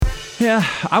Yeah,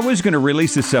 I was going to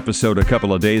release this episode a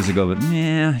couple of days ago, but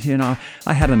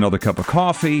I had another cup of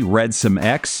coffee, read some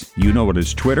X, you know it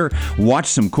is Twitter, watched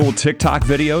some cool TikTok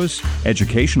videos,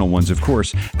 educational ones, of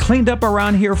course, cleaned up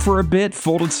around here for a bit,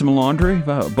 folded some laundry,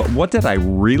 but what did I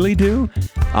really do?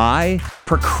 I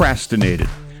procrastinated.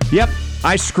 Yep,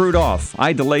 I screwed off.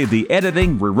 I delayed the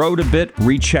editing, rewrote a bit,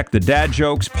 rechecked the dad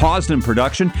jokes, paused in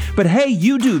production. But hey,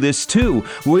 you do this too.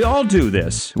 We all do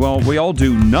this. Well, we all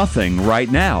do nothing right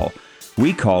now.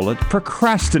 We call it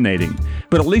procrastinating.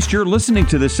 But at least you're listening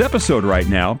to this episode right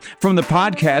now from the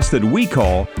podcast that we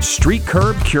call Street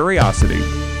Curb Curiosity.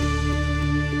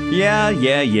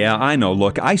 Yeah, I know.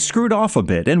 Look, I screwed off a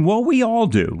bit, and well, we all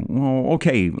do. Well,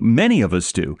 okay, many of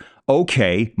us do.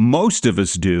 Okay, most of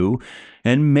us do.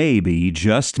 And maybe,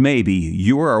 just maybe,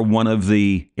 you are one of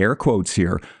the, air quotes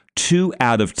here, 2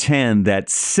 out of 10 that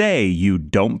say you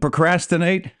don't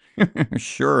procrastinate.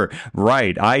 Sure,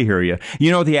 right, I hear you. You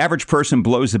know, the average person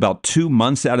blows about 2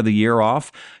 months out of the year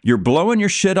off. You're blowing your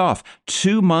shit off.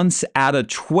 2 months out of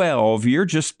 12, you're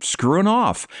just screwing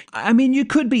off. I mean, you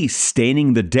could be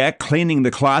staining the deck, cleaning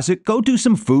the closet, go do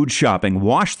some food shopping,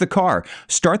 wash the car,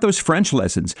 start those French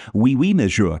lessons, oui,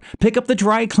 monsieur, pick up the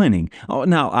dry cleaning. Oh,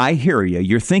 now, I hear you.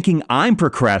 You're thinking I'm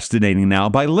procrastinating now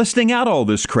by listing out all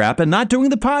this crap and not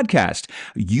doing the podcast.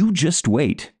 You just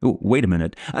wait. Oh, wait a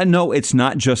minute. No, it's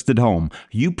not just at home.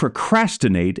 You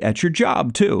procrastinate at your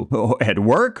job, too. Oh, at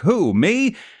work? Who?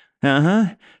 Me?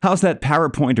 Uh-huh. How's that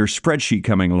PowerPoint or spreadsheet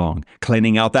coming along?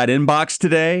 Cleaning out that inbox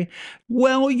today?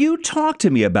 Well, you talk to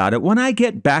me about it when I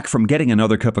get back from getting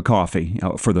another cup of coffee,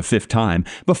 for the 5th time,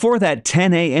 before that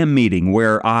 10 a.m. meeting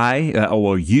where all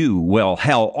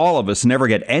of us never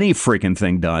get any freaking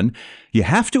thing done. You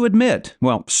have to admit,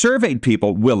 well, surveyed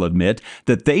people will admit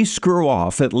that they screw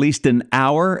off at least an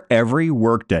hour every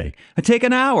workday. I take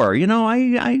an hour,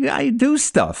 I do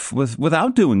stuff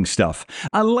without doing stuff.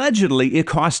 Allegedly, it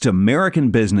costs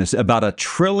American business about $1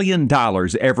 trillion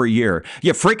every year.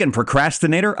 You freaking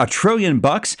procrastinator, $1 trillion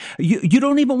bucks? You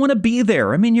don't even want to be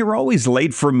there. I mean, you're always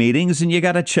late for meetings and you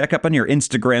got to check up on your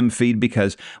Instagram feed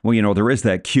because, well, there is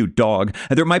that cute dog.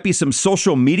 There might be some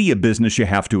social media business you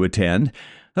have to attend.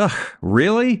 Ugh,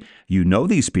 really? You know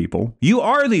these people. You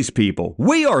are these people.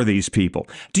 We are these people.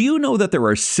 Do you know that there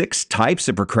are 6 types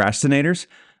of procrastinators?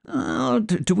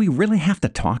 Do we really have to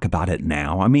talk about it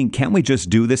now? I mean, can't we just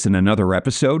do this in another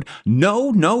episode?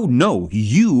 No.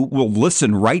 You will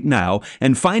listen right now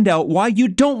and find out why you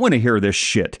don't want to hear this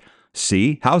shit.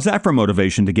 See? How's that for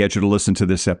motivation to get you to listen to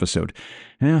this episode?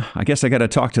 Yeah, I guess I got to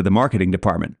talk to the marketing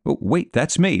department. Oh, wait,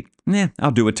 that's me.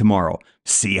 I'll do it tomorrow.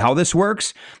 See how this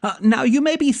works? Now, you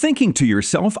may be thinking to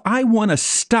yourself, I want to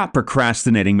stop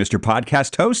procrastinating, Mr.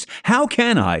 Podcast Host. How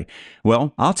can I?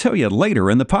 Well, I'll tell you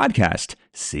later in the podcast.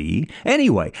 See?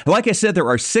 Anyway, like I said, there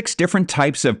are 6 different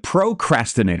types of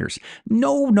procrastinators.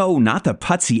 No, not the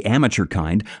putsy amateur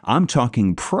kind. I'm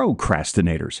talking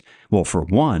procrastinators. Well, for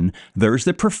one, there's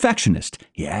the perfectionist.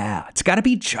 Yeah, it's got to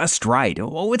be just right.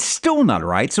 Oh, it's still not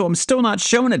right, so I'm still not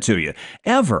showing it to you.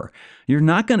 Ever. You're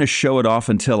not going to show it off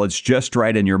until it's just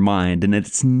right in your mind, and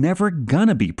it's never going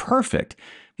to be perfect.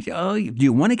 Do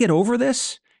you want to get over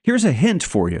this? Here's a hint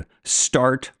for you.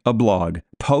 Start a blog.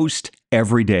 Post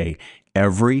every day.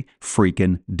 Every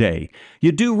freaking day.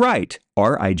 You do right,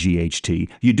 R-I-G-H-T.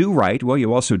 You do right, well,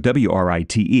 you also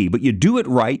W-R-I-T-E, but you do it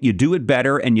right, you do it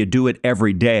better, and you do it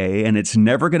every day, and it's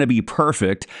never going to be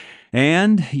perfect,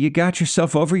 and you got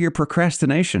yourself over your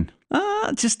procrastination.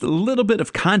 Just a little bit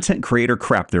of content creator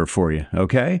crap there for you,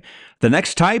 okay? The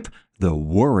next type, the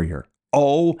worrier.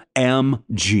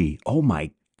 OMG. Oh my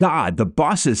God, the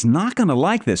boss is not going to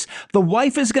like this. The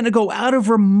wife is going to go out of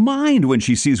her mind when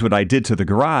she sees what I did to the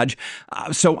garage.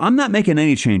 So I'm not making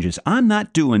any changes. I'm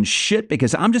not doing shit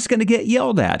because I'm just going to get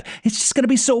yelled at. It's just going to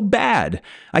be so bad.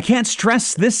 I can't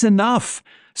stress this enough.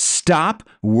 Stop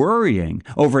worrying.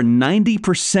 Over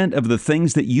 90% of the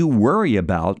things that you worry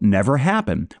about never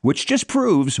happen, which just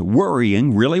proves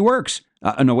worrying really works.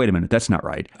 No, wait a minute. That's not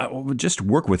right. Just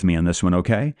work with me on this one,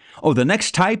 okay? Oh, the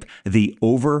next type, the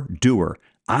overdoer.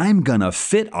 I'm going to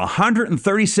fit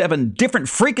 137 different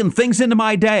freaking things into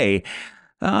my day.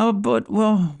 But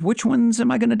which ones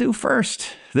am I going to do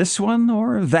first? This one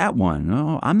or that one?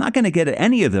 Oh, I'm not going to get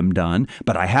any of them done,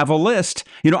 but I have a list.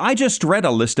 I just read a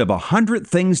list of 100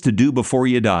 things to do before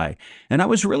you die, and I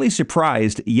was really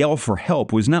surprised yell for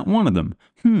help was not one of them.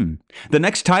 The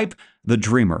next type, the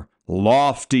dreamer.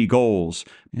 Lofty goals,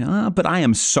 But I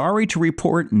am sorry to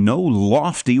report no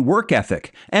lofty work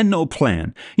ethic and no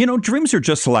plan. Dreams are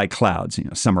just like clouds.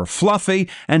 Some are fluffy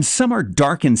and some are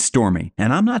dark and stormy.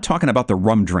 And I'm not talking about the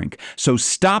rum drink. So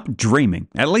stop dreaming,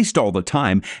 at least all the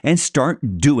time, and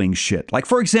start doing shit. Like,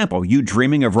 for example, you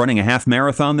dreaming of running a half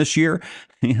marathon this year?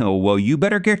 Well, you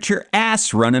better get your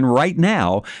ass running right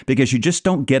now because you just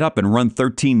don't get up and run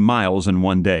 13 miles in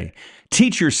one day.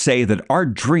 Teachers say that our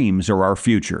dreams are our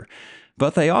future.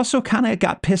 But they also kind of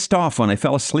got pissed off when I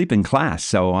fell asleep in class,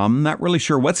 so I'm not really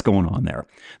sure what's going on there.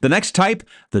 The next type,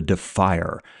 the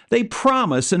defier. They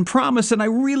promise, and I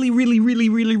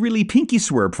really pinky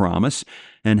swear promise,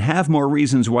 and have more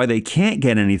reasons why they can't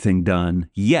get anything done,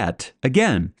 yet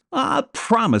again.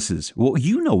 Promises. Well,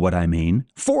 you know what I mean.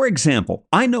 For example,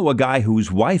 I know a guy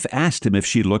whose wife asked him if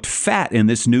she looked fat in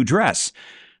this new dress.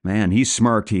 Man, he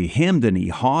smirked, he hemmed and he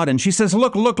hawed, and she says,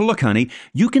 look, honey,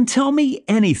 you can tell me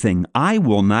anything. I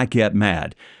will not get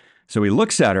mad. So he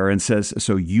looks at her and says,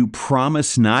 so you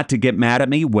promise not to get mad at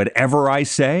me, whatever I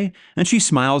say? And she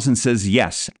smiles and says,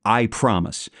 yes, I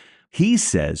promise. He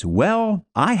says, well,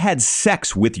 I had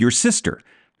sex with your sister.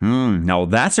 Now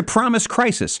that's a promise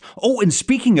crisis. Oh, and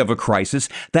speaking of a crisis,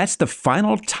 that's the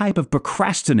final type of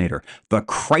procrastinator, the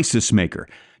crisis maker.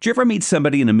 Do you ever meet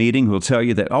somebody in a meeting who'll tell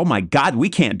you that, oh my God, we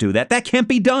can't do that. That can't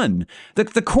be done.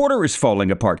 The quarter is falling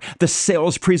apart. The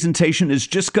sales presentation is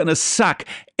just going to suck.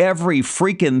 Every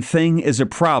freaking thing is a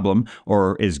problem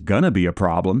or is going to be a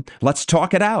problem. Let's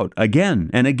talk it out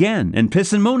again and again and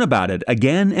piss and moan about it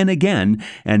again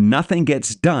and nothing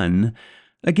gets done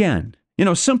again.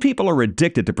 Some people are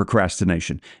addicted to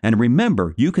procrastination. And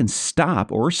remember, you can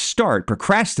stop or start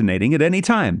procrastinating at any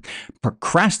time.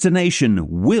 Procrastination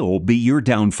will be your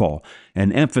downfall.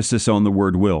 An emphasis on the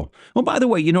word will. Well, by the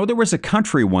way, there was a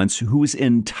country once whose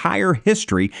entire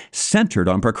history centered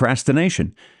on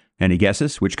procrastination. Any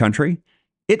guesses which country?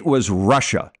 It was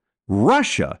Russia.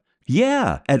 Russia?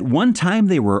 Yeah, at one time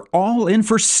they were all in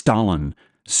for Stalin.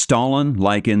 Stalin,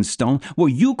 like in Stalin? Well,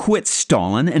 you quit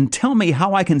Stalin and tell me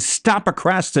how I can stop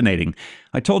procrastinating.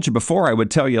 I told you before I would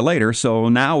tell you later, so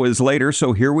now is later,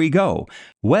 so here we go.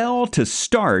 Well, to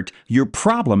start, your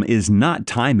problem is not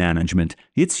time management.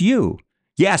 It's you.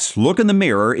 Yes, look in the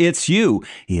mirror. It's you.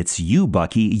 It's you,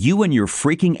 Bucky. You and your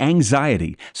freaking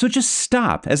anxiety. So just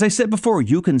stop. As I said before,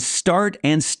 you can start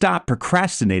and stop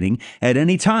procrastinating at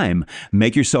any time.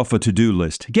 Make yourself a to-do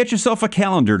list. Get yourself a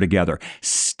calendar together.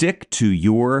 Stick to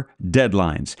your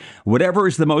deadlines. Whatever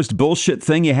is the most bullshit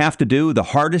thing you have to do, the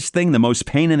hardest thing, the most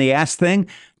pain in the ass thing,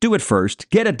 do it first.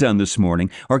 Get it done this morning,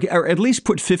 or at least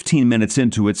put 15 minutes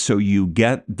into it so you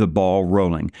get the ball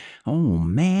rolling. Oh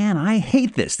man, I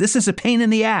hate this. This is a pain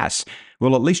in the ass.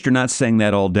 Well, at least you're not saying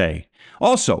that all day.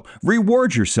 Also,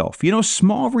 reward yourself.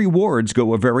 Small rewards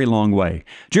go a very long way.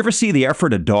 Do you ever see the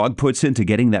effort a dog puts into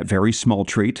getting that very small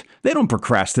treat? They don't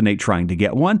procrastinate trying to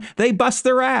get one. They bust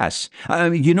their ass.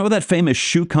 That famous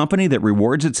shoe company that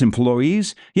rewards its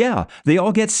employees? Yeah, they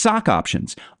all get sock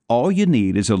options. All you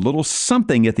need is a little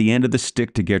something at the end of the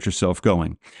stick to get yourself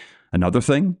going. Another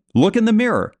thing, look in the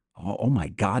mirror. Oh my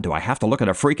God, do I have to look at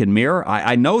a freaking mirror?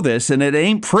 I know this and it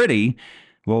ain't pretty.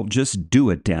 Well, just do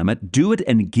it, damn it. Do it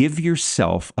and give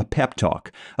yourself a pep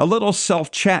talk. A little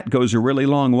self-chat goes a really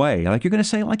long way. Like you're going to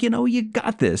say, you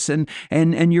got this and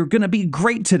you're going to be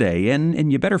great today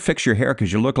and you better fix your hair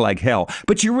because you look like hell.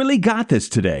 But you really got this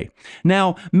today.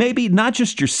 Now, maybe not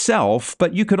just yourself,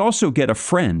 but you could also get a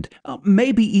friend,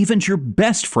 maybe even your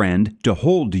best friend to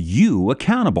hold you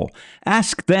accountable.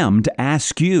 Ask them to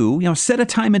ask you, set a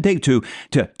time and date to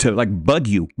bug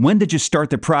you. When did you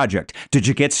start the project? Did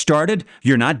you get started?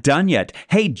 You're not done yet.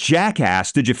 Hey,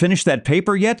 jackass, did you finish that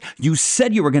paper yet? You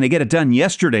said you were going to get it done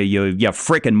yesterday, you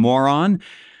frickin' moron.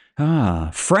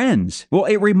 Friends. Well,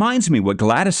 it reminds me what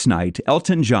Gladys Knight,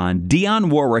 Elton John, Dionne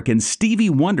Warwick, and Stevie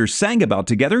Wonder sang about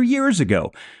together years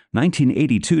ago.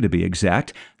 1982 to be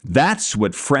exact. That's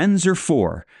what friends are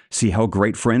for. See how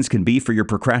great friends can be for your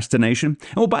procrastination?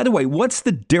 Oh, by the way, what's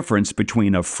the difference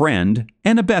between a friend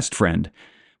and a best friend?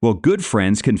 Well, good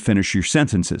friends can finish your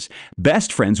sentences.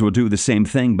 Best friends will do the same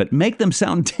thing, but make them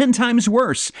sound 10 times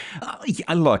worse.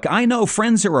 Look, I know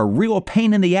friends are a real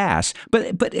pain in the ass,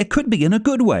 but it could be in a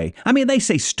good way. I mean, they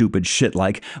say stupid shit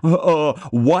like,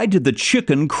 why did the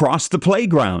chicken cross the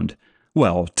playground?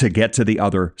 Well, to get to the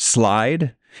other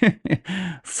slide.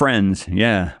 Friends,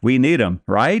 yeah, we need them,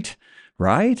 right?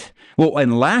 Right? Well,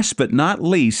 and last but not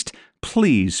least,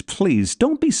 please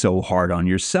don't be so hard on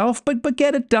yourself, but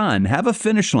get it done. Have a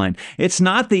finish line. It's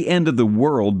not the end of the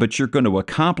world, but you're going to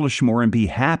accomplish more and be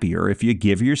happier if you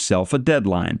give yourself a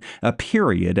deadline, a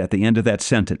period at the end of that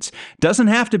sentence. Doesn't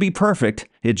have to be perfect.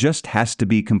 It just has to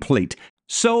be complete.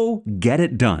 So get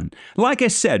it done. Like I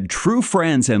said, true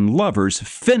friends and lovers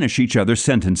finish each other's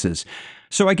sentences.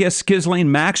 So I guess Ghislaine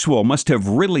Maxwell must have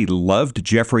really loved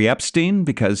Jeffrey Epstein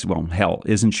because, well, hell,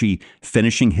 isn't she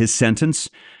finishing his sentence?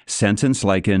 Sentence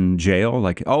like in jail?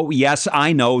 Like, oh, yes,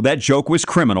 I know that joke was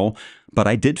criminal, but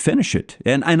I did finish it.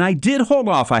 And I did hold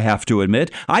off, I have to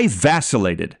admit. I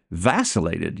vacillated.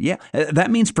 Vacillated? Yeah,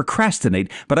 that means procrastinate,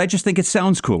 but I just think it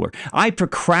sounds cooler. I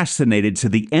procrastinated to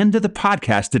the end of the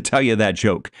podcast to tell you that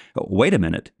joke. Oh, wait a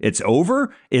minute. It's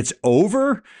over? It's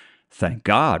over? Thank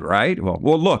God, right?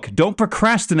 Well, look, don't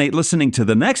procrastinate listening to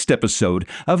the next episode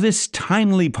of this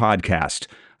timely podcast,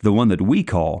 the one that we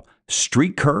call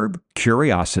Street Curb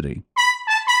Curiosity.